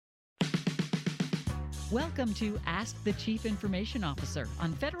Welcome to Ask the Chief Information Officer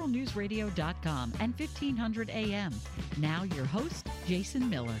on federalnewsradio.com and 1500 AM. Now your host, Jason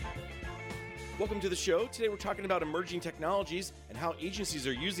Miller. Welcome to the show. Today we're talking about emerging technologies and how agencies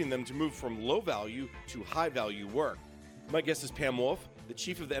are using them to move from low-value to high-value work. My guest is Pam Wolf, the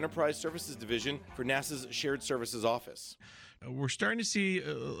Chief of the Enterprise Services Division for NASA's Shared Services Office. We're starting to see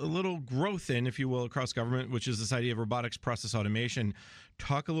a little growth if you will, across government, which is this idea of robotics process automation.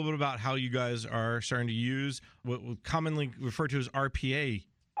 Talk a little bit about how you guys are starting to use what we commonly refer to as RPA.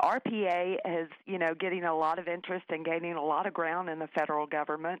 RPA is, getting a lot of interest and gaining a lot of ground in the federal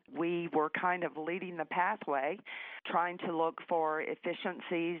government. We were kind of leading the pathway, trying to look for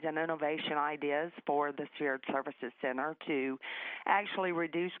efficiencies and innovation ideas for the Shared Services Center to actually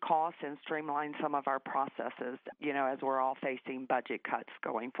reduce costs and streamline some of our processes, as we're all facing budget cuts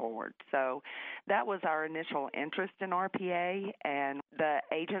going forward. So that was our initial interest in RPA, and the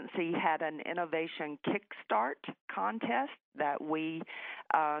agency had an innovation kickstart contest that we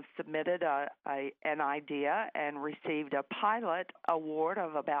submitted an idea and received a pilot award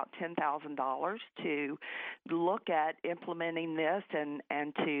of about $10,000 to look at implementing this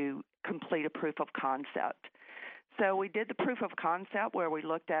and to complete a proof of concept. So we did the proof of concept where we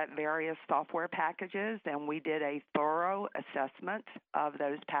looked at various software packages and we did a thorough assessment of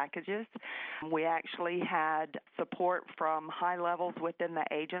those packages. We actually had support from high levels within the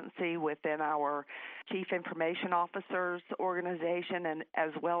agency, within our Chief Information Officers organization, and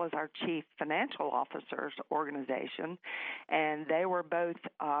as well as our Chief Financial Officers organization. And they were both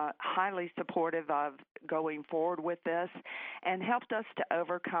highly supportive of going forward with this and helped us to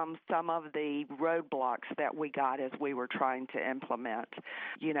overcome some of the roadblocks that we got as we were trying to implement.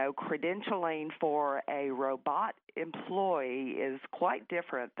 Credentialing for a robot employee is quite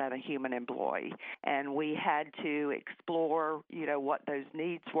different than a human employee. And we had to explore, what those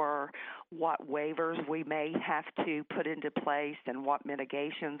needs were, what waivers we may have to put into place, and what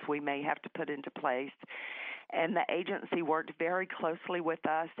mitigations we may have to put into place. And the agency worked very closely with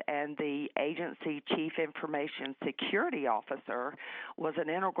us, and the agency Chief Information Security Officer was an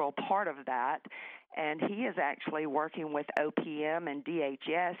integral part of that. And he is actually working with OPM and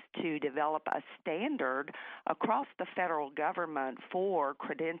DHS to develop a standard across the federal government for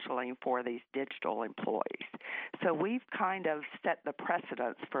credentialing for these digital employees. So we've kind of set the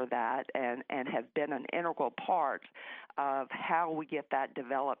precedence for that and have been an integral part of how we get that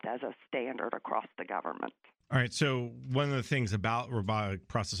developed as a standard across the government. All right, so one of the things about robotic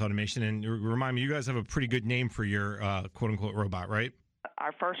process automation, and remind me, you guys have a pretty good name for your quote-unquote robot, right?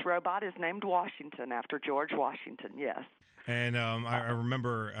 Our first robot is named Washington, after George Washington, yes. And I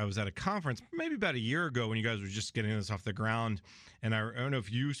remember I was at a conference maybe about a year ago when you guys were just getting this off the ground. And I don't know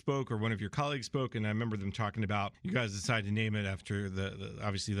if you spoke or one of your colleagues spoke, and I remember them talking about you guys decided to name it after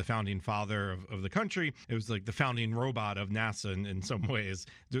obviously the founding father of the country. It was like the founding robot of NASA in some ways.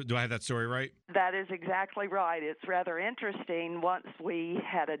 Do I have that story right? That is exactly right. It's rather interesting. Once we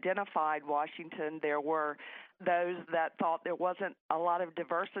had identified Washington, there were those that thought there wasn't a lot of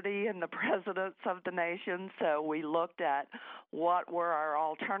diversity in the presidents of the nation, so we looked at what were our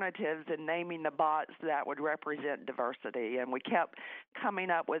alternatives in naming the bots that would represent diversity, and we kept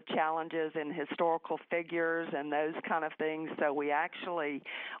coming up with challenges in historical figures and those kind of things, so we actually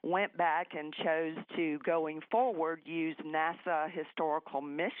went back and chose to, going forward, use NASA Historical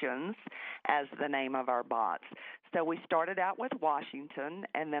Missions as the name of our bots. So we started out with Washington,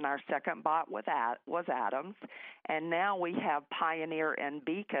 and then our second bot was Adams, and now we have Pioneer and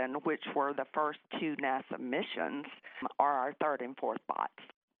Beacon, which were the first two NASA missions, are our third and fourth bots.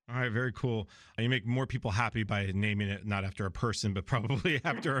 All right, very cool. You make more people happy by naming it not after a person, but probably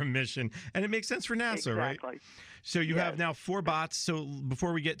after a mission. And it makes sense for NASA, right? Exactly. So you have now 4 bots. So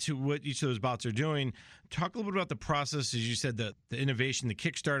before we get to what each of those bots are doing, talk a little bit about the process. As you said, the innovation, the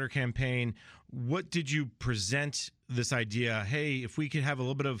Kickstarter campaign. What did you present this idea? Hey, if we could have a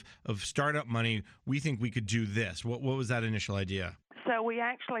little bit of startup money, we think we could do this. What was that initial idea? So we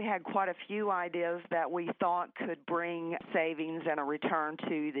actually had quite a few ideas that we thought could bring savings and a return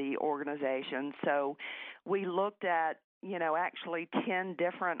to the organization. So we looked at actually 10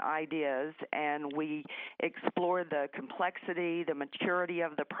 different ideas, and we explored the complexity, the maturity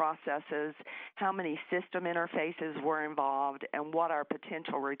of the processes, how many system interfaces were involved, and what our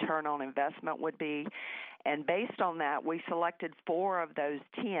potential return on investment would be. And based on that, we selected 4 of those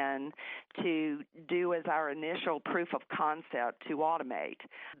 10 to do as our initial proof of concept to automate.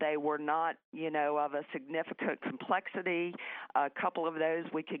 They were not, of a significant complexity. A couple of those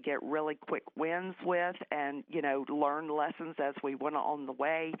we could get really quick wins with and, learn lessons as we went on the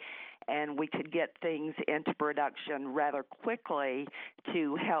way. And we could get things into production rather quickly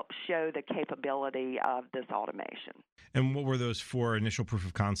to help show the capability of this automation. And what were those 4 initial proof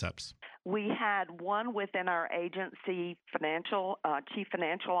of concepts? We had one within our agency chief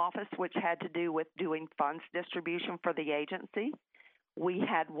financial office, which had to do with doing funds distribution for the agency. We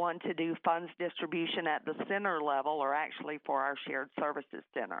had one to do funds distribution at the center level, or actually for our shared services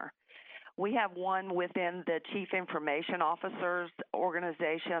center. We have one within the Chief Information Officer's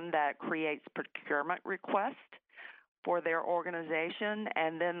organization that creates procurement requests for their organization.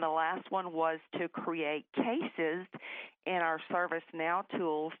 And then the last one was to create cases in our ServiceNow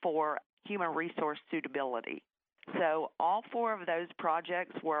tool for human resource suitability. So all 4 of those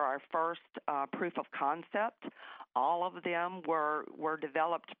projects were our first proof of concept. All of them were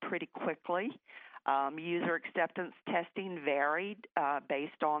developed pretty quickly. User acceptance testing varied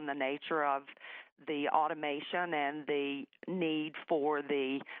based on the nature of the automation and the need for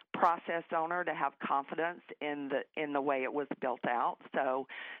the process owner to have confidence in the way it was built out. So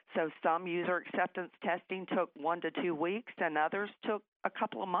some user acceptance testing took 1 to 2 weeks, and others took a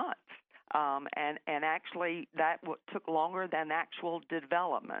couple of months. And actually that took longer than actual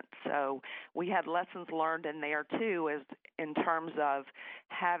development. So we had lessons learned in there too, as in terms of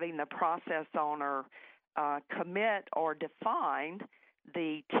having the process owner commit or define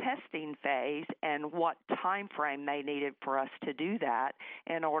the testing phase and what time frame they needed for us to do that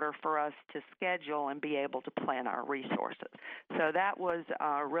in order for us to schedule and be able to plan our resources. So that was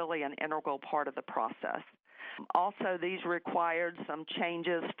really an integral part of the process. Also, these required some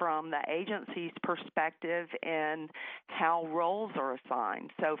changes from the agency's perspective in how roles are assigned.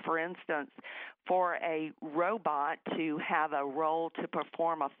 So, for instance, for a robot to have a role to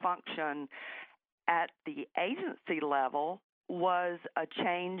perform a function at the agency level was a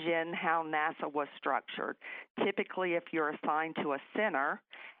change in how NASA was structured. Typically, if you're assigned to a center,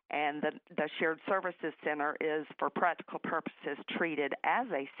 and the Shared Services Center is, for practical purposes, treated as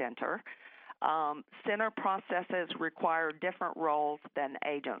a center, center processes require different roles than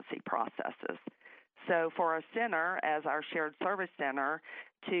agency processes. So for a center, as our shared service center,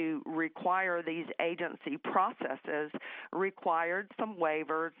 to require these agency processes required some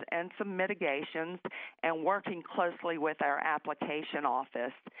waivers and some mitigations, and working closely with our application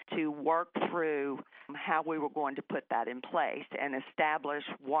office to work through how we were going to put that in place and establish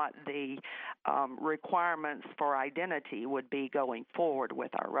what the requirements for identity would be going forward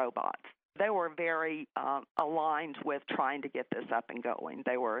with our robots. They were very aligned with trying to get this up and going.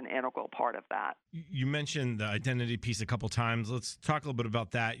 They were an integral part of that. You mentioned the identity piece a couple times. Let's talk a little bit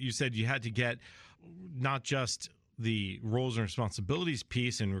about that. You said you had to get not just the roles and responsibilities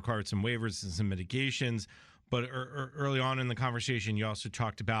piece and required some waivers and some mitigations, but early on in the conversation, you also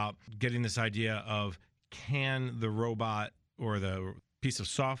talked about getting this idea of, can the robot or the piece of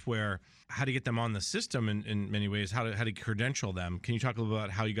software, how to get them on the system in many ways, how to credential them. Can you talk a little about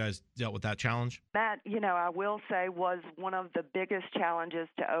how you guys dealt with that challenge? That, I will say, was one of the biggest challenges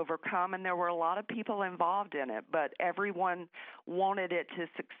to overcome, and there were a lot of people involved in it, but everyone wanted it to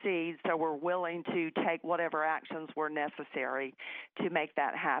succeed, so we're willing to take whatever actions were necessary to make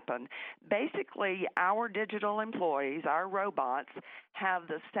that happen. Basically, our digital employees, our robots, have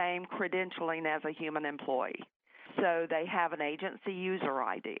the same credentialing as a human employee. So they have an agency user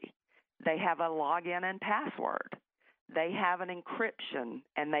ID. They have a login and password. They have an encryption,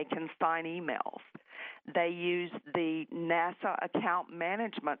 and they can sign emails. They use the NASA account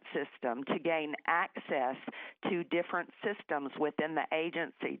management system to gain access to different systems within the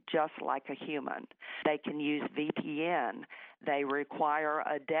agency, just like a human. They can use VPN. They require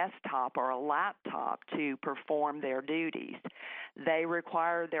a desktop or a laptop to perform their duties. They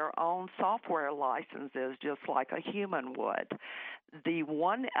require their own software licenses, just like a human would. The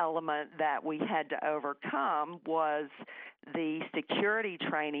one element that we had to overcome was the security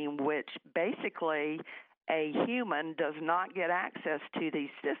training, which basically a human does not get access to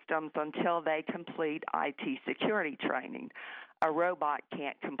these systems until they complete IT security training. a robot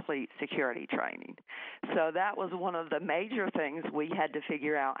can't complete security training. So that was one of the major things we had to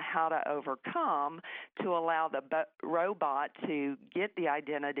figure out how to overcome to allow the robot to get the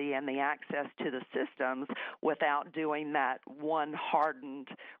identity and the access to the systems without doing that one hardened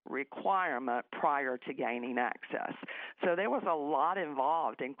requirement prior to gaining access. So there was a lot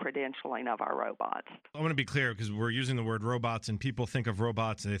involved in credentialing of our robots. I want to be clear because we're using the word robots and people think of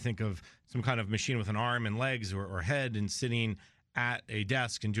robots and they think of some kind of machine with an arm and legs or head and sitting at a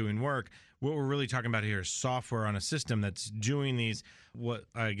desk and doing work. What we're really talking about here is software on a system that's doing these, what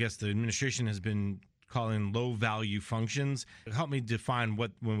I guess the administration has been calling low value functions. Help me define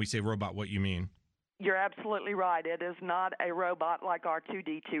when we say robot, what you mean. You're absolutely right. It is not a robot like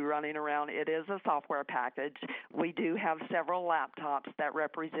R2-D2 running around. It is a software package. We do have several laptops that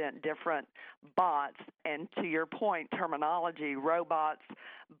represent different bots. And to your point, terminology, robots,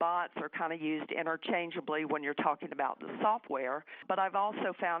 bots are kind of used interchangeably when you're talking about the software. But I've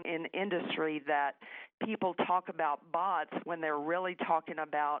also found in industry that people talk about bots when they're really talking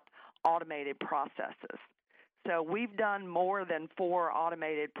about automated processes. So we've done more than 4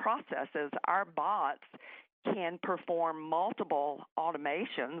 automated processes. Our bots can perform multiple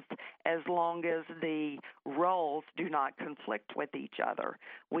automations as long as the roles do not conflict with each other.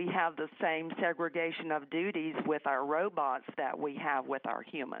 We have the same segregation of duties with our robots that we have with our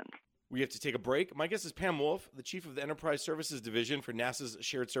humans. We have to take a break. My guest is Pam Wolf, the Chief of the Enterprise Services Division for NASA's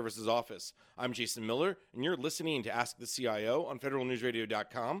Shared Services Office. I'm Jason Miller, and you're listening to Ask the CIO on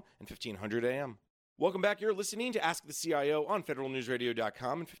federalnewsradio.com and 1500 AM. Welcome back. You're listening to Ask the CIO on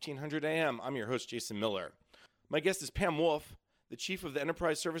federalnewsradio.com and 1500 AM. I'm your host, Jason Miller. My guest is Pam Wolf, the Chief of the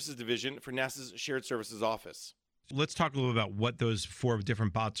Enterprise Services Division for NASA's Shared Services Office. Let's talk a little about what those 4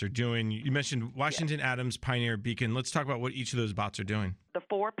 different bots are doing. You mentioned Washington, Adams, Pioneer, Beacon. Let's talk about what each of those bots are doing. The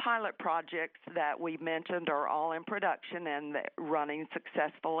 4 pilot projects that we mentioned are all in production and running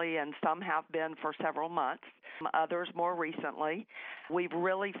successfully, and some have been for several months, others more recently. We've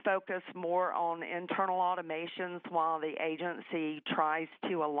really focused more on internal automations while the agency tries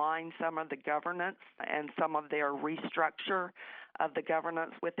to align some of the governance and some of their restructure of the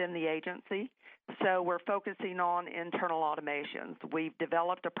governance within the agency. So we're focusing on internal automations. We've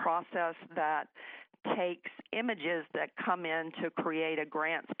developed a process that takes images that come in to create a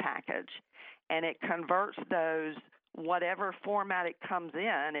grants package, and it converts those, whatever format it comes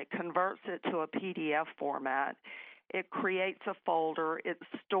in, it converts it to a PDF format. It creates a folder, it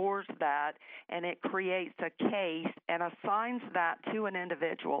stores that, and it creates a case and assigns that to an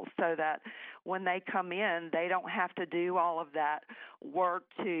individual so that when they come in, they don't have to do all of that work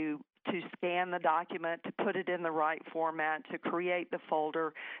to scan the document, to put it in the right format, to create the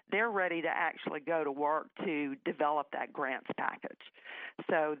folder. They're ready to actually go to work to develop that grants package.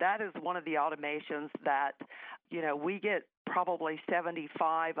 So that is one of the automations that, we get probably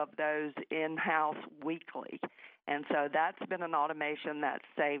 75 of those in-house weekly. And so that's been an automation that's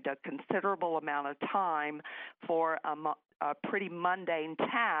saved a considerable amount of time for a pretty mundane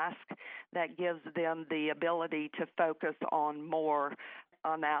task that gives them the ability to focus on more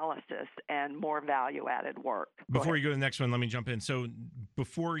analysis and more value-added work. Before you go to the next one, let me jump in. So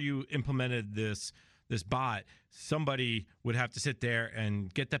before you implemented this bot, somebody would have to sit there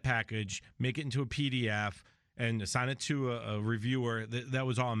and get the package, make it into a PDF, and assign it to a reviewer. That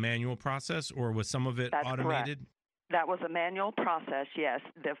was all a manual process, or was some of it automated? Correct. That was a manual process, yes.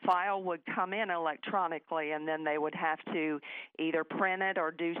 The file would come in electronically, and then they would have to either print it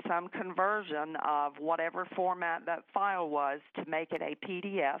or do some conversion of whatever format that file was to make it a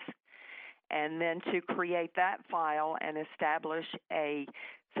PDF, and then to create that file and establish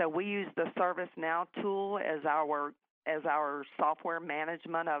so we use the ServiceNow tool as our software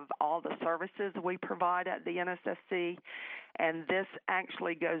management of all the services we provide at the NSSC. And this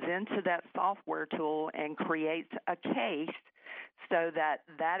actually goes into that software tool and creates a case so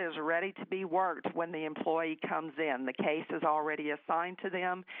that is ready to be worked when the employee comes in. The case is already assigned to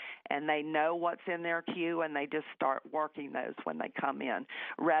them, and they know what's in their queue, and they just start working those when they come in,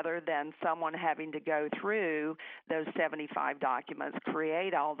 rather than someone having to go through those 75 documents,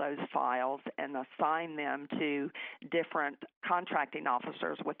 create all those files, and assign them to different contracting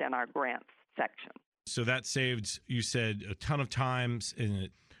officers within our grants section. So that saved, you said, a ton of times.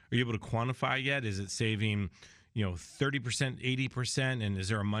 Are you able to quantify yet? Is it saving 30%, 80%, and is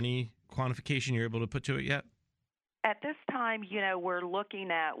there a money quantification you're able to put to it yet? At this time, we're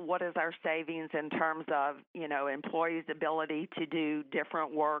looking at what is our savings in terms of, employees' ability to do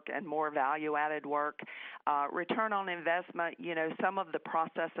different work and more value-added work. Return on investment, some of the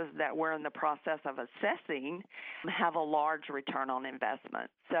processes that we're in the process of assessing have a large return on investment.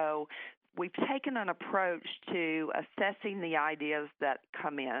 So we've taken an approach to assessing the ideas that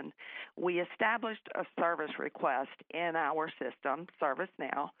come in. We established a service request in our system,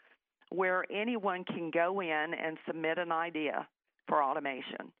 ServiceNow, where anyone can go in and submit an idea for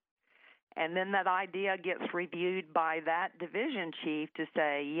automation. And then that idea gets reviewed by that division chief to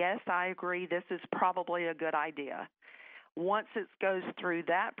say, yes, I agree, this is probably a good idea. Once it goes through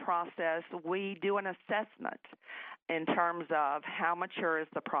that process, we do an assessment in terms of how mature is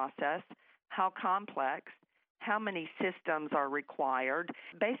the process, how complex, how many systems are required,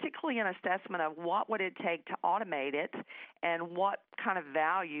 basically an assessment of what would it take to automate it and what kind of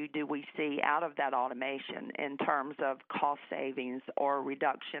value do we see out of that automation in terms of cost savings or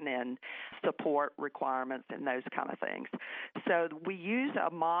reduction in support requirements and those kind of things. So we use a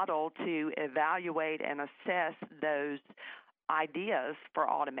model to evaluate and assess those ideas for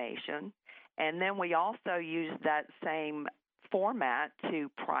automation, and then we also use that same format to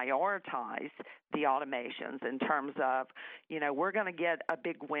prioritize the automations in terms of, we're going to get a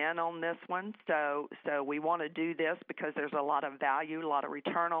big win on this one, so we want to do this because there's a lot of value, a lot of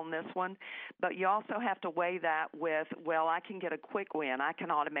return on this one. But you also have to weigh that with, well, I can get a quick win. I can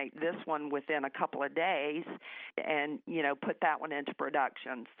automate this one within a couple of days and, put that one into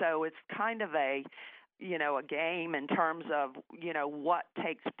production. So it's kind of a game in terms of, what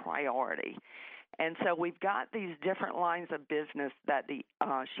takes priority. And so we've got these different lines of business that the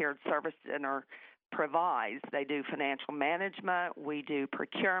Shared Service Center provides. They do financial management, we do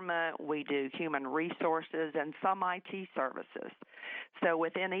procurement, we do human resources, and some IT services. So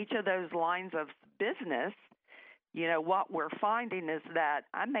within each of those lines of business, what we're finding is that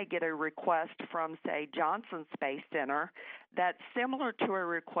I may get a request from, say, Johnson Space Center that's similar to a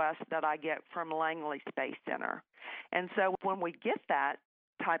request that I get from Langley Space Center. And so when we get that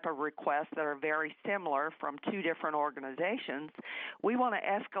type of requests that are very similar from two different organizations, we want to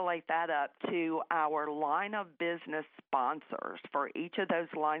escalate that up to our line of business sponsors for each of those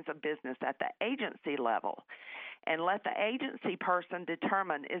lines of business at the agency level, and let the agency person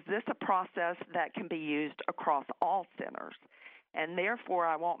determine, is this a process that can be used across all centers? And therefore,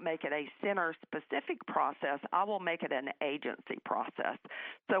 I won't make it a center-specific process. I will make it an agency process.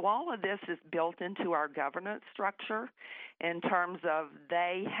 So all of this is built into our governance structure in terms of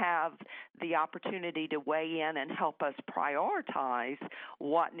they have the opportunity to weigh in and help us prioritize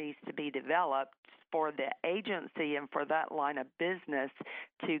what needs to be developed for the agency and for that line of business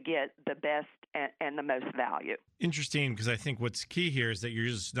to get the best and the most value. Interesting, because I think what's key here is that you're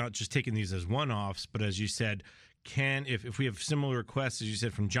just not just taking these as one-offs, but as you said, if we have similar requests, as you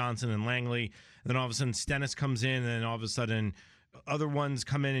said, from Johnson and Langley, and then all of a sudden Stennis comes in, and then all of a sudden other ones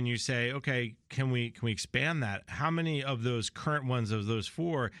come in, and you say, okay, can we expand that? How many of those current ones, of those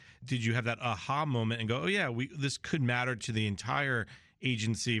four, did you have that aha moment and go, oh yeah, this could matter to the entire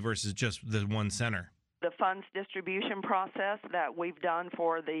agency versus just the one center? The funds distribution process that we've done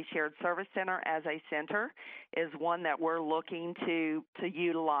for the Shared Service Center as a center is one that we're looking to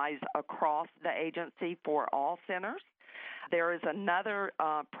utilize across the agency for all centers. There is another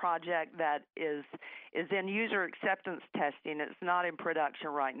project that is in user acceptance testing. It's not in production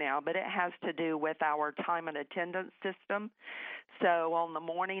right now, but it has to do with our time and attendance system. So on the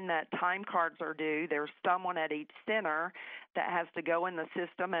morning that time cards are due, there's someone at each center that has to go in the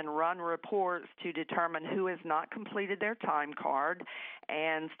system and run reports to determine who has not completed their time card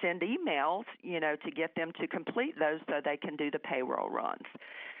and send emails, to get them to complete those so they can do the payroll runs.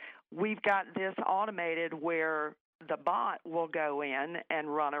 We've got this automated where the bot will go in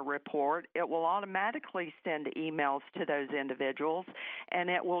and run a report. It will automatically send emails to those individuals, and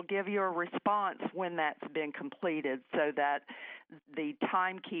it will give you a response when that's been completed so that the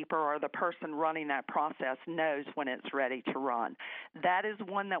timekeeper or the person running that process knows when it's ready to run. That is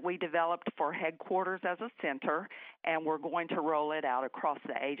one that we developed for headquarters as a center, and we're going to roll it out across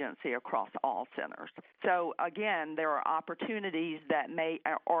the agency, across all centers. So again, there are opportunities that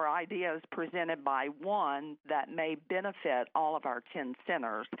or ideas presented by one that may benefit all of our 10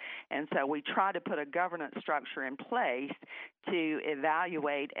 centers. And so we try to put a governance structure in place to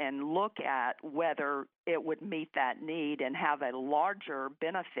evaluate and look at whether it would meet that need and have a larger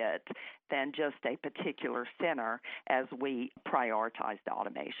benefit than just a particular center as we prioritize the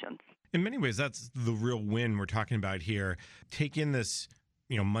automations. In many ways, that's the real win we're talking about here. Taking this,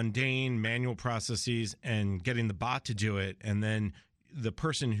 mundane manual processes and getting the bot to do it, and then the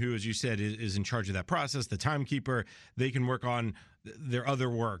person who, as you said, is in charge of that process, the timekeeper, they can work on their other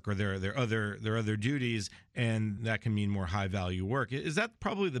work or their other duties, and that can mean more high value work. Is that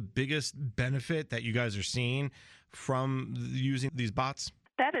probably the biggest benefit that you guys are seeing from using these bots?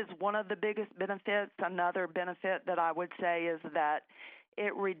 That is one of the biggest benefits. Another benefit that I would say is that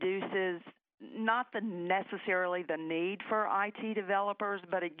it reduces not necessarily the need for IT developers,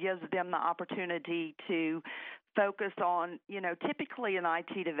 but it gives them the opportunity to focus on, typically an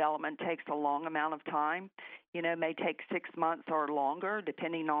IT development takes a long amount of time, may take 6 months or longer,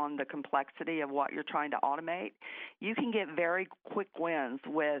 depending on the complexity of what you're trying to automate. You can get very quick wins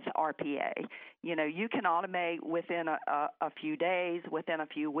with RPA. You can automate within a few days, within a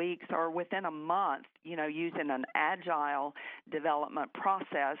few weeks, or within a month, using an agile development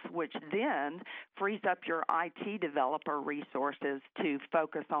process, which then frees up your IT developer resources to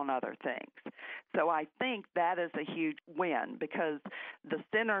focus on other things. So I think that is a huge win because the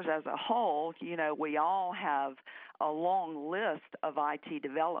centers as a whole, we all have a long list of IT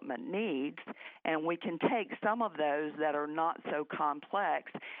development needs, and we can take some of those that are not so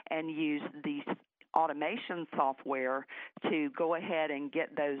complex and use these automation software to go ahead and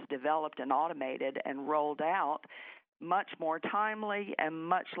get those developed and automated and rolled out much more timely and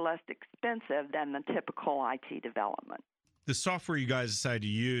much less expensive than the typical IT development. The software you guys decided to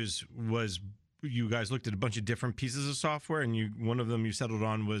use was, you guys looked at a bunch of different pieces of software, and one of them you settled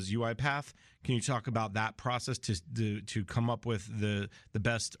on was UiPath. Can you talk about that process to come up with the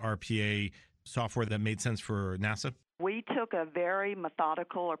best RPA software that made sense for NASA? We took a very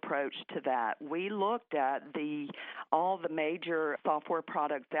methodical approach to that. We looked at all the major software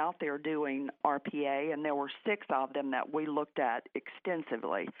products out there doing RPA, and there were 6 of them that we looked at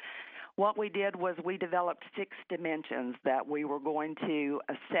extensively. What we did was we developed 6 dimensions that we were going to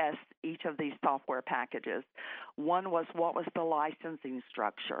assess each of these software packages. One was, what was the licensing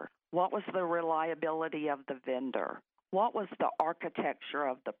structure? What was the reliability of the vendor? What was the architecture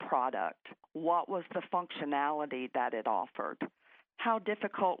of the product? What was the functionality that it offered? How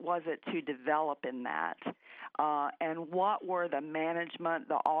difficult was it to develop in that? And what were the management,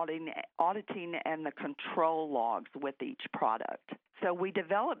 the auditing, and the control logs with each product? So we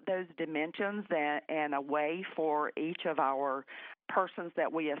developed those dimensions and a way for each of our persons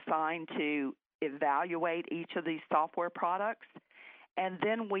that we assign to evaluate each of these software products. And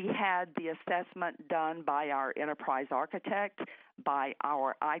then we had the assessment done by our enterprise architect, by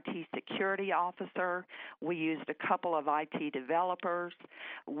our IT security officer. We used a couple of IT developers.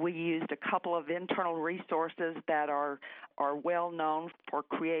 We used a couple of internal resources that are well known for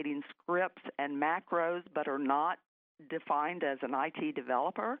creating scripts and macros, but are not defined as an IT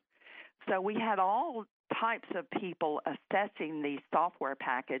developer. So we had all types of people assessing these software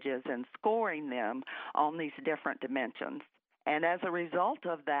packages and scoring them on these different dimensions. And as a result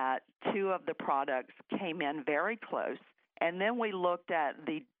of that, 2 of the products came in very close. And then we looked at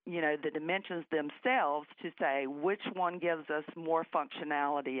the dimensions themselves to say which one gives us more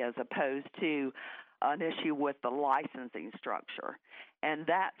functionality as opposed to an issue with the licensing structure. And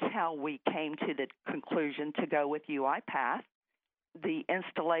that's how we came to the conclusion to go with UiPath. The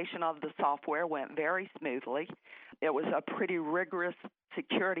installation of the software went very smoothly. It was a pretty rigorous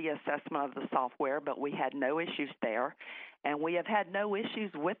security assessment of the software, but we had no issues there. And we have had no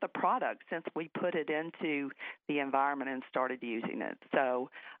issues with the product since we put it into the environment and started using it.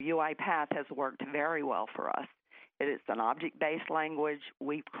 So UiPath has worked very well for us. It is an object-based language.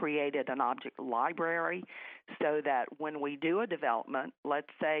 We've created an object library so that when we do a development, let's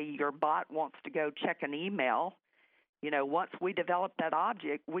say your bot wants to go check an email, once we develop that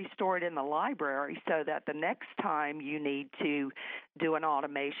object, we store it in the library so that the next time you need to do an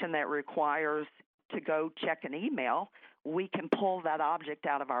automation that requires to go check an email, we can pull that object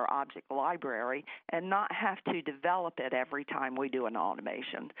out of our object library and not have to develop it every time we do an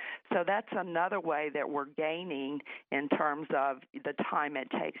automation. So that's another way that we're gaining in terms of the time it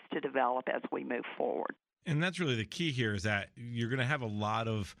takes to develop as we move forward. And that's really the key here, is that you're going to have a lot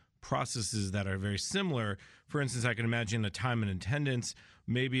of processes that are very similar. For instance, I can imagine a time and attendance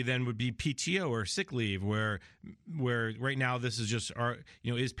maybe then would be PTO or sick leave, where right now this is just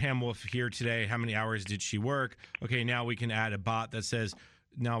is Pam Wolf here today? How many hours did she work? Okay, now we can add a bot that says,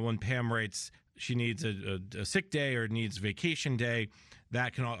 now when Pam writes she needs a sick day or needs vacation day,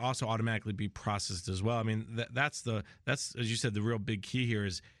 that can also automatically be processed as well. I mean, that's as you said, the real big key here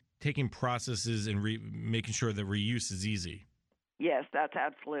is taking processes and making sure that reuse is easy. Yes, that's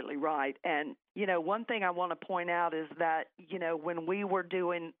absolutely right. And, one thing I want to point out is that, when we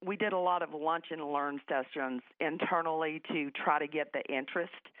did a lot of lunch and learn sessions internally to try to get the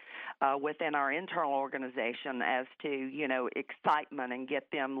interest within our internal organization as to, excitement and get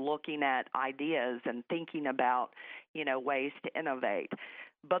them looking at ideas and thinking about, ways to innovate.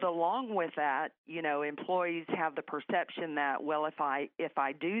 But along with that, employees have the perception that, well, if I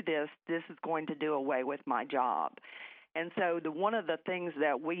do this, this is going to do away with my job. And so one of the things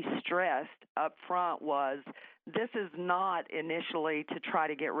that we stressed up front was this is not initially to try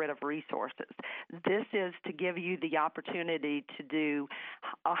to get rid of resources. This is to give you the opportunity to do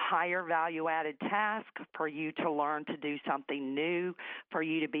a higher value-added task, for you to learn to do something new, for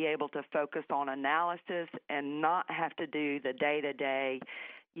you to be able to focus on analysis and not have to do the day-to-day,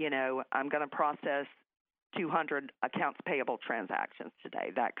 I'm going to process 200 accounts payable transactions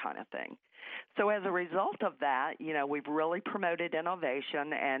today, that kind of thing. So as a result of that, we've really promoted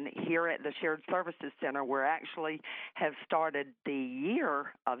innovation, and here at the Shared Services Center, we actually have started the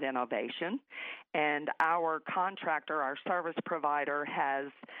year of innovation, and our contractor, our service provider, has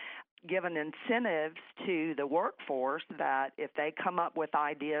given incentives to the workforce that if they come up with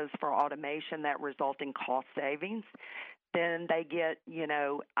ideas for automation that result in cost savings, then they get,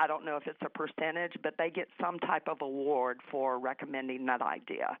 I don't know if it's a percentage, but they get some type of award for recommending that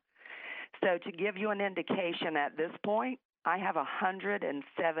idea. So to give you an indication at this point, I have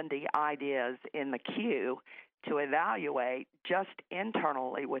 170 ideas in the queue to evaluate just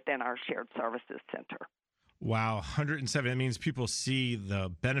internally within our Shared Services Center. Wow, 107. That means people see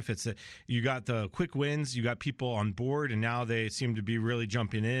the benefits. That you got the quick wins, you got people on board, and now they seem to be really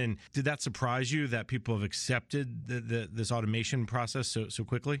jumping in. Did that surprise you that people have accepted this automation process so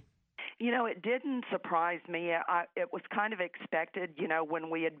quickly? It didn't surprise me. It was kind of expected, when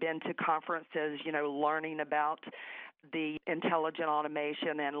we had been to conferences, learning about the intelligent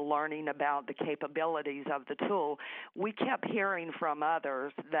automation and learning about the capabilities of the tool. We kept hearing from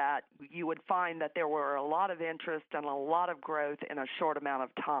others that you would find that there were a lot of interest and a lot of growth in a short amount of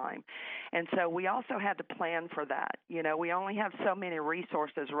time. And so we also had to plan for that. We only have so many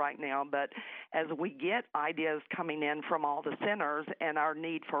resources right now, but as we get ideas coming in from all the centers and our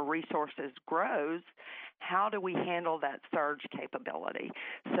need for resources grows, how do we handle that surge capability?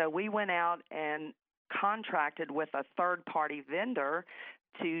 So we went out and contracted with a third-party vendor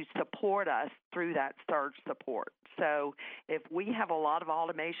to support us through that surge support. So if we have a lot of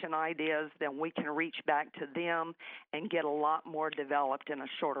automation ideas, then we can reach back to them and get a lot more developed in a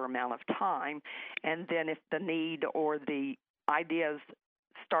shorter amount of time. And then if the need or the ideas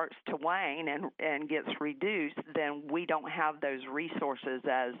starts to wane and gets reduced, then we don't have those resources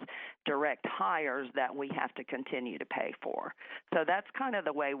as direct hires that we have to continue to pay for. So that's kind of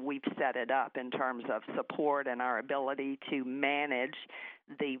the way we've set it up in terms of support and our ability to manage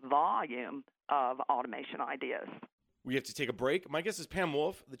the volume of automation ideas. We have to take a break. My guest is Pam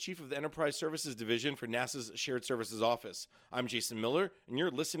Wolf, the Chief of the Enterprise Services Division for NASA's Shared Services Office. I'm Jason Miller, and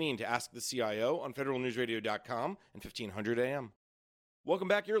you're listening to Ask the CIO on federalnewsradio.com and 1500 AM. Welcome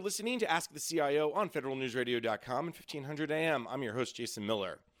back. You're listening to Ask the CIO on federalnewsradio.com and 1500 AM. I'm your host, Jason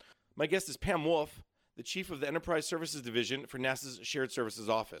Miller. My guest is Pam Wolf, the Chief of the Enterprise Services Division for NASA's Shared Services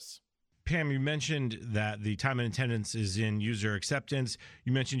Office. Pam, you mentioned that the time and attendance is in user acceptance.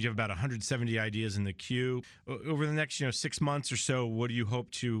 You mentioned you have about 170 ideas in the queue. Over the next 6 months or so, what do you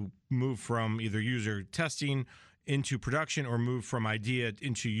hope to move from either user testing into production or move from idea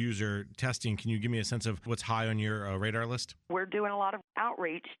into user testing? Can you give me a sense of what's high on your radar list? We're doing a lot of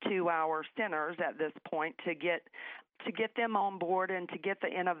outreach to our centers at this point to get them on board and to get the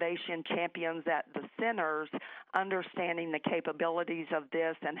innovation champions at the centers understanding the capabilities of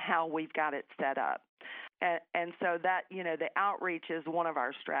this and how we've got it set up. And so that, the outreach is one of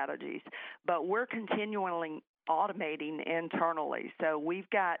our strategies. But we're continually automating internally. So we've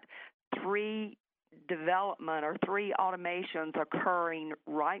got three automations occurring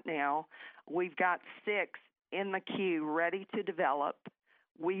right now. We've got 6 in the queue ready to develop.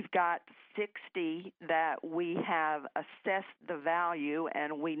 We've got 60 that we have assessed the value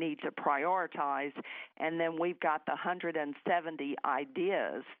and we need to prioritize. And then we've got the 170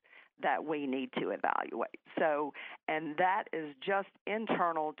 ideas that we need to evaluate. So, and that is just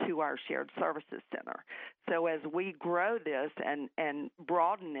internal to our Shared Services Center. So as we grow this and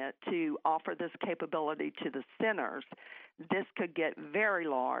broaden it to offer this capability to the centers, this could get very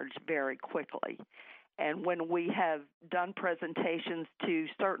large very quickly. And when we have done presentations to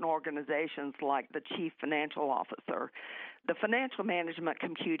certain organizations like the Chief Financial Officer, the financial management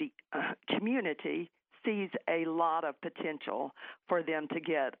community sees a lot of potential for them to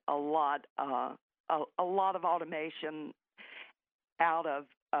get a lot of automation out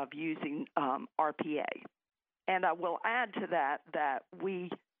of using RPA. And I will add to that we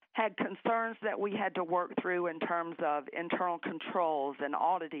had concerns that we had to work through in terms of internal controls and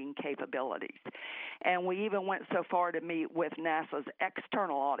auditing capabilities. And we even went so far to meet with NASA's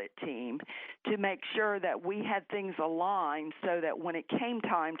external audit team to make sure that we had things aligned so that when it came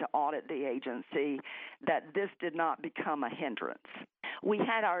time to audit the agency, that this did not become a hindrance. We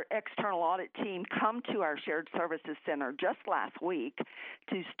had our external audit team come to our Shared Services Center just last week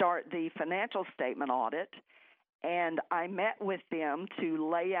to start the financial statement audit, and I met with them to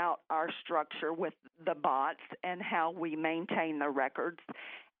lay out our structure with the bots and how we maintain the records,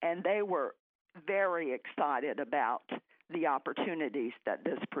 and they were very excited about the opportunities that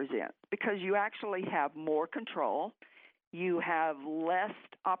this presents because you actually have more control. You have less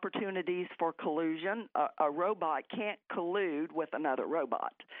opportunities for collusion. A robot can't collude with another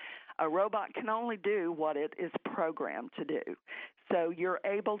robot. A robot can only do what it is programmed to do. So you're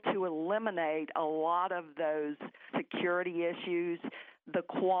able to eliminate a lot of those security issues. The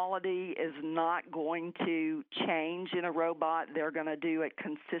quality is not going to change in a robot. They're going to do it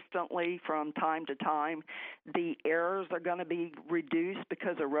consistently from time to time. The errors are going to be reduced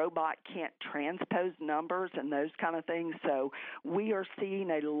because a robot can't transpose numbers and those kind of things. So we are seeing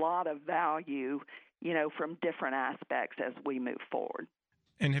a lot of value, from different aspects as we move forward.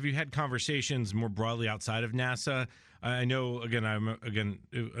 And have you had conversations more broadly outside of NASA? I know, I don't know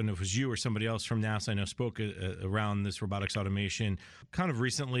if it was you or somebody else from NASA, I know spoke around this robotics automation kind of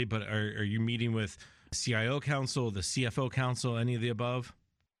recently, but are you meeting with CIO Council, the CFO Council, any of the above?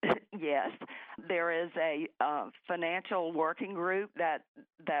 Yes. There is a financial working group that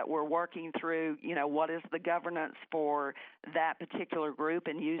we're working through, what is the governance for that particular group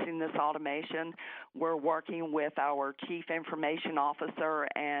and using this automation. We're working with our chief information officer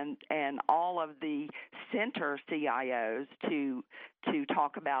and all of the center CIOs to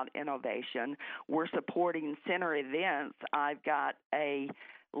talk about innovation. We're supporting center events. I've got a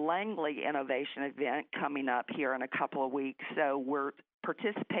Langley Innovation event coming up here in a couple of weeks, so we're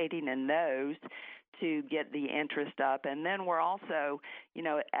participating in those to get the interest up. And then we're also,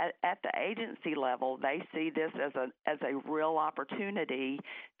 at the agency level, they see this as a real opportunity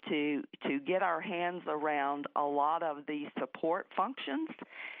to get our hands around a lot of the support functions,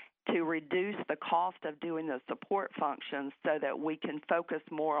 to reduce the cost of doing the support functions so that we can focus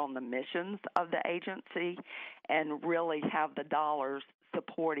more on the missions of the agency and really have the dollars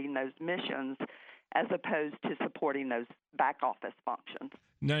supporting those missions as opposed to supporting those back office functions.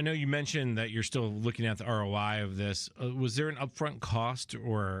 Now, I know you mentioned that you're still looking at the ROI of this. Was there an upfront cost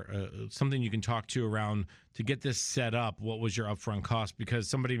or something you can talk to around to get this set up? What was your upfront cost? Because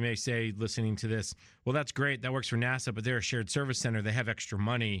somebody may say, listening to this, well, that's great. That works for NASA, but they're a shared service center. They have extra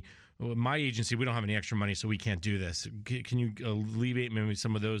money. Well, my agency, we don't have any extra money, so we can't do this. Can you alleviate maybe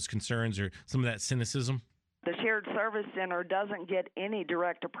some of those concerns or some of that cynicism? The Shared Service Center doesn't get any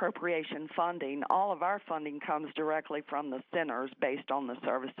direct appropriation funding. All of our funding comes directly from the centers based on the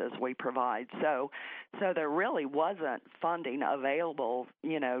services we provide. So there really wasn't funding available,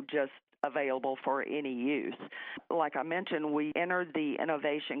 just available for any use. Like I mentioned, we entered the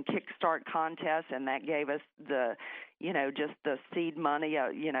Innovation Kickstart contest, and that gave us the just the seed money,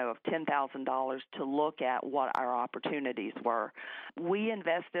 of $10,000 to look at what our opportunities were. We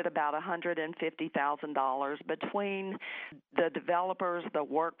invested about $150,000 between the developers, the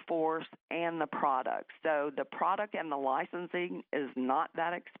workforce, and the product. So the product and the licensing is not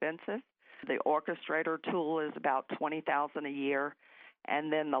that expensive. The orchestrator tool is about $20,000 a year,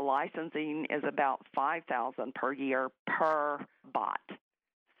 and then the licensing is about $5,000 per year per bot.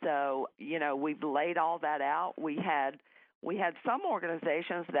 So, we've laid all that out. We had some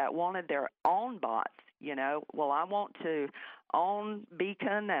organizations that wanted their own bots, well, I want to own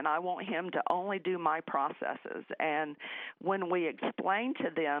Beacon and I want him to only do my processes. And when we explained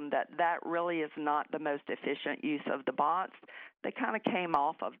to them that really is not the most efficient use of the bots, they kind of came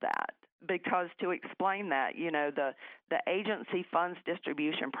off of that. Because to explain that, the agency funds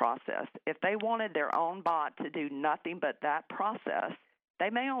distribution process, if they wanted their own bot to do nothing but that process, they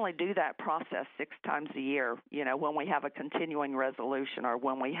may only do that process 6 times a year, when we have a continuing resolution or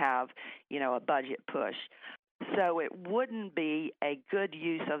when we have, a budget push. So it wouldn't be a good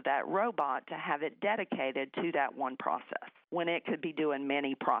use of that robot to have it dedicated to that one process when it could be doing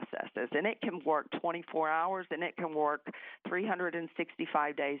many processes. And it can work 24 hours and it can work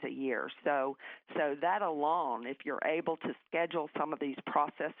 365 days a year. So that alone, if you're able to schedule some of these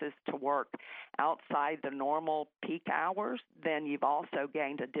processes to work outside the normal peak hours, then you've also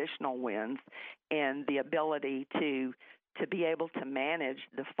gained additional wins in the ability to be able to manage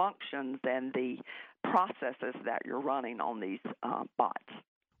the functions and the processes that you're running on these bots.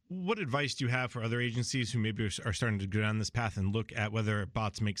 What advice do you have for other agencies who maybe are starting to go down this path and look at whether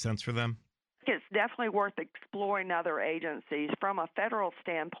bots make sense for them? It's definitely worth exploring other agencies. From a federal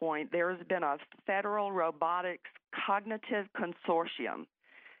standpoint, there's been a Federal Robotics Cognitive Consortium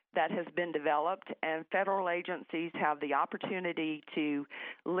that has been developed, and federal agencies have the opportunity to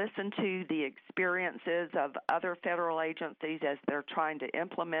listen to the experiences of other federal agencies as they're trying to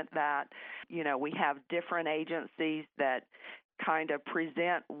implement that. We have different agencies that kind of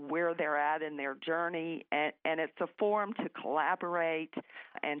present where they're at in their journey, and it's a forum to collaborate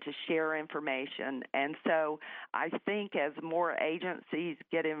and to share information. And so I think as more agencies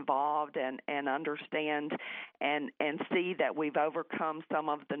get involved and understand and see that we've overcome some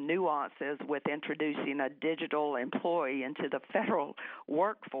of the nuances with introducing a digital employee into the federal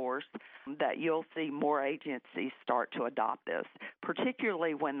workforce, that you'll see more agencies start to adopt this,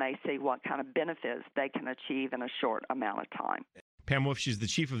 particularly when they see what kind of benefits they can achieve in a short amount of time. Pam Wolf, she's the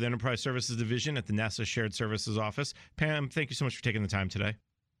chief of the Enterprise Services Division at the NASA Shared Services Office. Pam, thank you so much for taking the time today.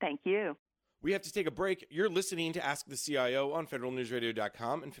 Thank you. We have to take a break. You're listening to Ask the CIO on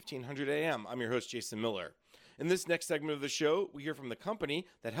federalnewsradio.com and 1500 AM. I'm your host, Jason Miller. In this next segment of the show, we hear from the company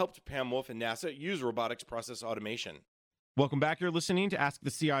that helped Pam Wolf and NASA use robotics process automation. Welcome back. You're listening to Ask the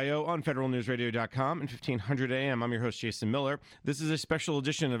CIO on federalnewsradio.com and 1500 AM. I'm your host, Jason Miller. This is a special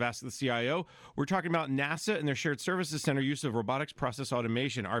edition of Ask the CIO. We're talking about NASA and their Shared Services Center use of robotics process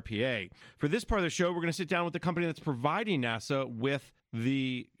automation, RPA. For this part of the show, we're going to sit down with the company that's providing NASA with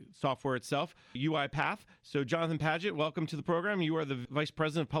the software itself, UiPath. So, Jonathan Paget, welcome to the program. You are the Vice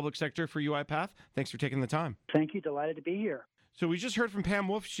President of Public Sector for UiPath. Thanks for taking the time. Thank you. Delighted to be here. So we just heard from Pam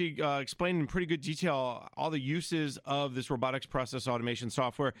Wolf. She explained in pretty good detail all the uses of this robotics process automation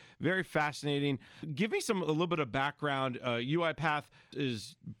software. Very fascinating. Give me a little bit of background. UiPath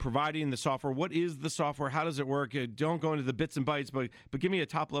is providing the software. What is the software? How does it work? Don't go into the bits and bytes, but give me a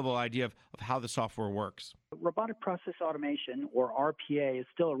top-level idea of how the software works. Robotic process automation, or RPA, is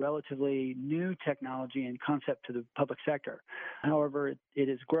still a relatively new technology and concept to the public sector. However, it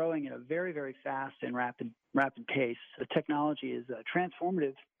is growing at a very, very fast and rapid pace. The technology is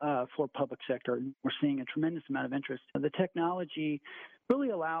transformative for public sector. We're seeing a tremendous amount of interest. The technology really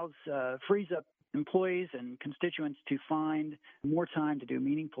frees up employees and constituents to find more time to do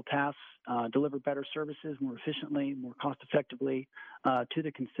meaningful tasks, deliver better services more efficiently, more cost-effectively to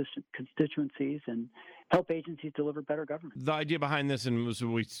the constituencies, and help agencies deliver better government. The idea behind this, and what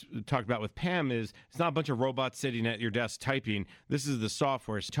we talked about with Pam, is it's not a bunch of robots sitting at your desk typing. This is the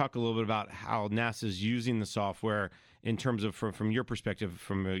software. So talk a little bit about how NASA is using the software in terms of, from your perspective,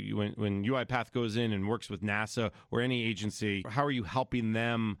 from when UiPath goes in and works with NASA or any agency, how are you helping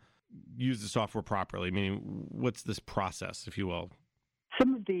them use the software properly? Meaning, what's this process, if you will?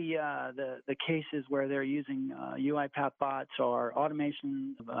 Some of the cases where they're using UiPath bots are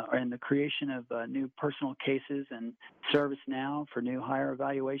automation and the creation of new personal cases and ServiceNow for new hire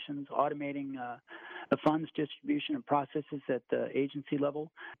evaluations, automating the funds distribution and processes at the agency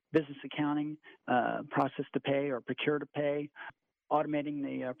level, business accounting, process to pay or procure to pay, automating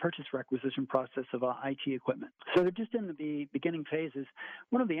the purchase requisition process of IT equipment. So they're just in the beginning phases.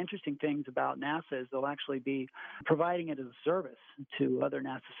 One of the interesting things about NASA is they'll actually be providing it as a service to other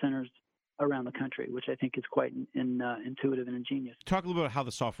NASA centers around the country, which I think is quite intuitive and ingenious. Talk a little bit about how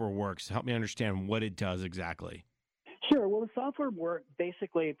the software works. Help me understand what it does exactly. Sure. Well, the software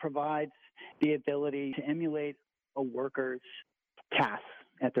basically provides the ability to emulate a worker's tasks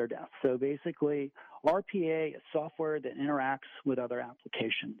at their desk. So basically, RPA is software that interacts with other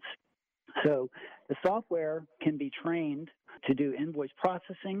applications. So the software can be trained to do invoice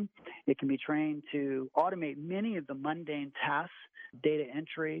processing. It can be trained to automate many of the mundane tasks, data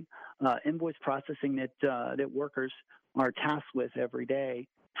entry, invoice processing that workers are tasked with every day,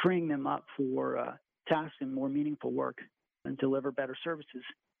 freeing them up for tasks and more meaningful work and deliver better services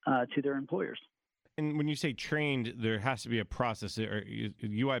to their employers. And when you say trained, there has to be a process.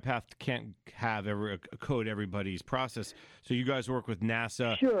 UiPath can't have code everybody's process. So you guys work with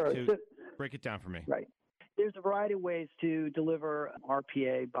NASA. Sure. To break it down for me. Right. There's a variety of ways to deliver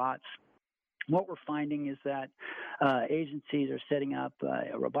RPA bots. What we're finding is that agencies are setting up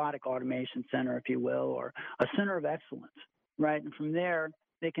a robotic automation center, if you will, or a center of excellence, right? And from there,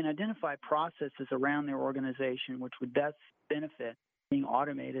 they can identify processes around their organization which would best benefit being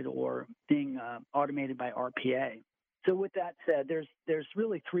automated or being automated by RPA. So with that said, there's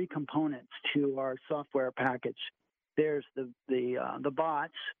really three components to our software package. There's the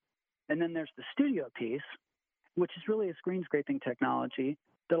bots, and then there's the studio piece, which is really a screen scraping technology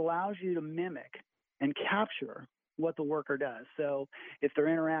that allows you to mimic and capture what the worker does. So if they're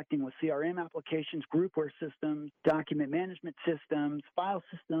interacting with CRM applications, groupware systems, document management systems, file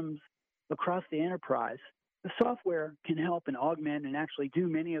systems across the enterprise, the software can help and augment and actually do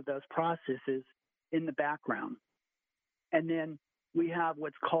many of those processes in the background. And then we have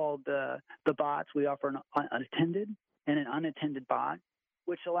what's called the bots. We offer an attended and an unattended bot,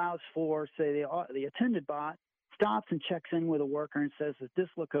 which allows for, say, the attended bot stops and checks in with a worker and says, does this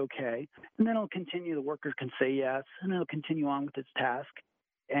look okay? And then it'll continue. The worker can say yes, and it'll continue on with its task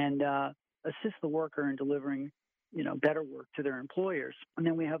and assist the worker in delivering, better work to their employers. And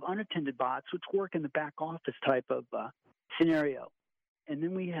then we have unattended bots, which work in the back office type of scenario. And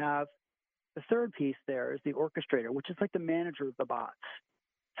then we have the third piece there is the orchestrator, which is like the manager of the bots.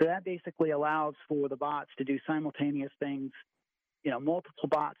 So that basically allows for the bots to do simultaneous things, multiple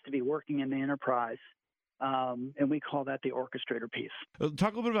bots to be working in the enterprise. And we call that the orchestrator piece.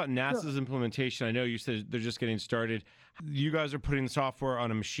 Talk a little bit about NASA's implementation. I know you said they're just getting started. You guys are putting the software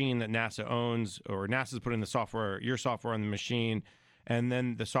on a machine that NASA owns, or NASA's putting your software on the machine, and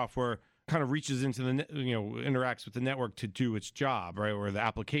then the software kind of reaches into interacts with the network to do its job, right, or the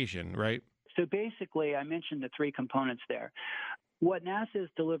application, right? So basically, I mentioned the three components there. What NASA is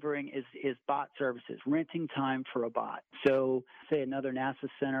delivering is bot services, renting time for a bot. So say another NASA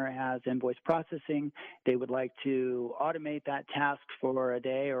center has invoice processing. They would like to automate that task for a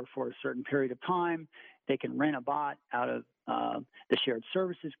day or for a certain period of time. They can rent a bot out of the shared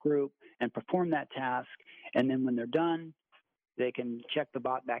services group and perform that task. And then when they're done, they can check the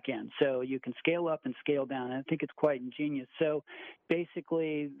bot back in. So you can scale up and scale down. I think it's quite ingenious. So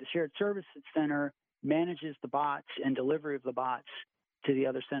basically, the shared services center manages the bots and delivery of the bots to the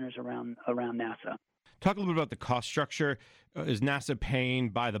other centers around NASA. Talk a little bit about the cost structure. Is NASA paying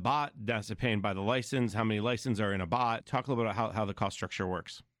by the bot? NASA paying by the license? How many licenses are in a bot? Talk a little bit about how the cost structure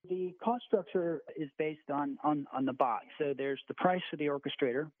works. The cost structure is based on the bot. So there's the price for the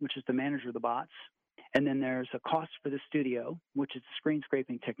orchestrator, which is the manager of the bots. And then there's a cost for the studio, which is the screen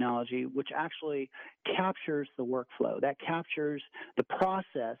scraping technology, which actually captures the workflow. That captures the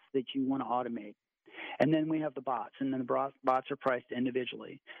process that you want to automate. And then we have the bots, and then the bots are priced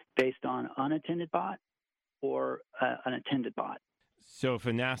individually based on unattended bot or an attended bot. So if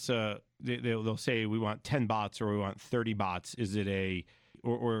a NASA, they'll say we want 10 bots or we want 30 bots, is it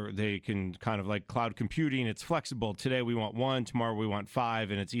or they can kind of like cloud computing, it's flexible. Today we want 1, tomorrow we want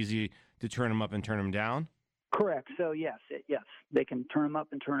 5, and it's easy to turn them up and turn them down? Correct. So yes, they can turn them up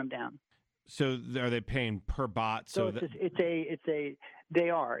and turn them down. So are they paying per bot? They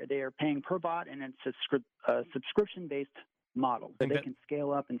are paying per bot, and it's a subscription-based model. So they can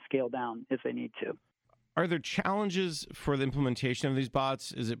scale up and scale down if they need to. Are there challenges for the implementation of these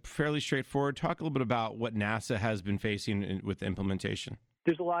bots? Is it fairly straightforward? Talk a little bit about what NASA has been facing with the implementation.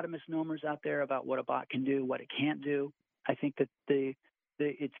 There's a lot of misnomers out there about what a bot can do, what it can't do. I think that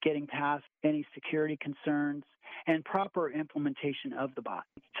it's getting past any security concerns and proper implementation of the bot.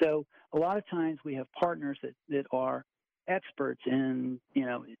 So a lot of times we have partners that are experts in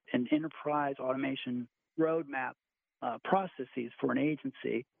an enterprise automation roadmap processes for an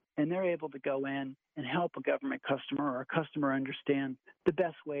agency, and they're able to go in and help a government customer or a customer understand the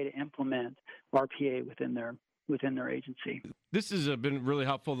best way to implement RPA within their agency. This has been really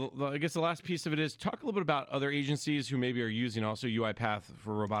helpful. I guess the last piece of it is talk a little bit about other agencies who maybe are using also UiPath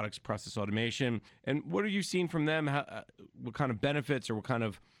for robotics process automation. And what are you seeing from them? What kind of benefits or what kind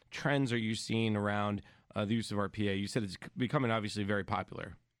of trends are you seeing around the use of RPA? You said it's becoming obviously very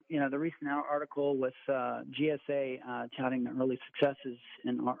popular. The recent article with GSA touting the early successes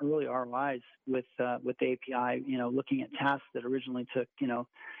and early ROIs with the API, looking at tasks that originally took,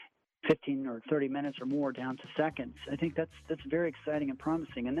 15 or 30 minutes or more down to seconds. I think that's very exciting and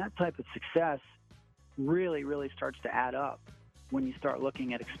promising. And that type of success really, really starts to add up when you start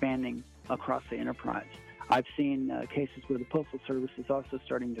looking at expanding across the enterprise. I've seen cases where the Postal Service is also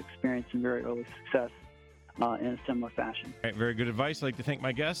starting to experience some very early success in a similar fashion. All right, very good advice. I'd like to thank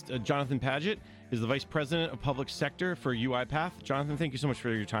my guest. Jonathan Padgett is the Vice President of Public Sector for UiPath. Jonathan, thank you so much for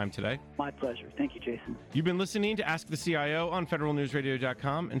your time today. My pleasure. Thank you, Jason. You've been listening to Ask the CIO on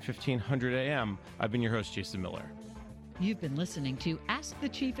federalnewsradio.com and 1500 AM. I've been your host, Jason Miller. You've been listening to Ask the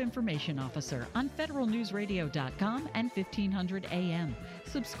Chief Information Officer on federalnewsradio.com and 1500 AM.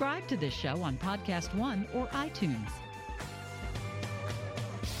 Subscribe to this show on Podcast One or iTunes.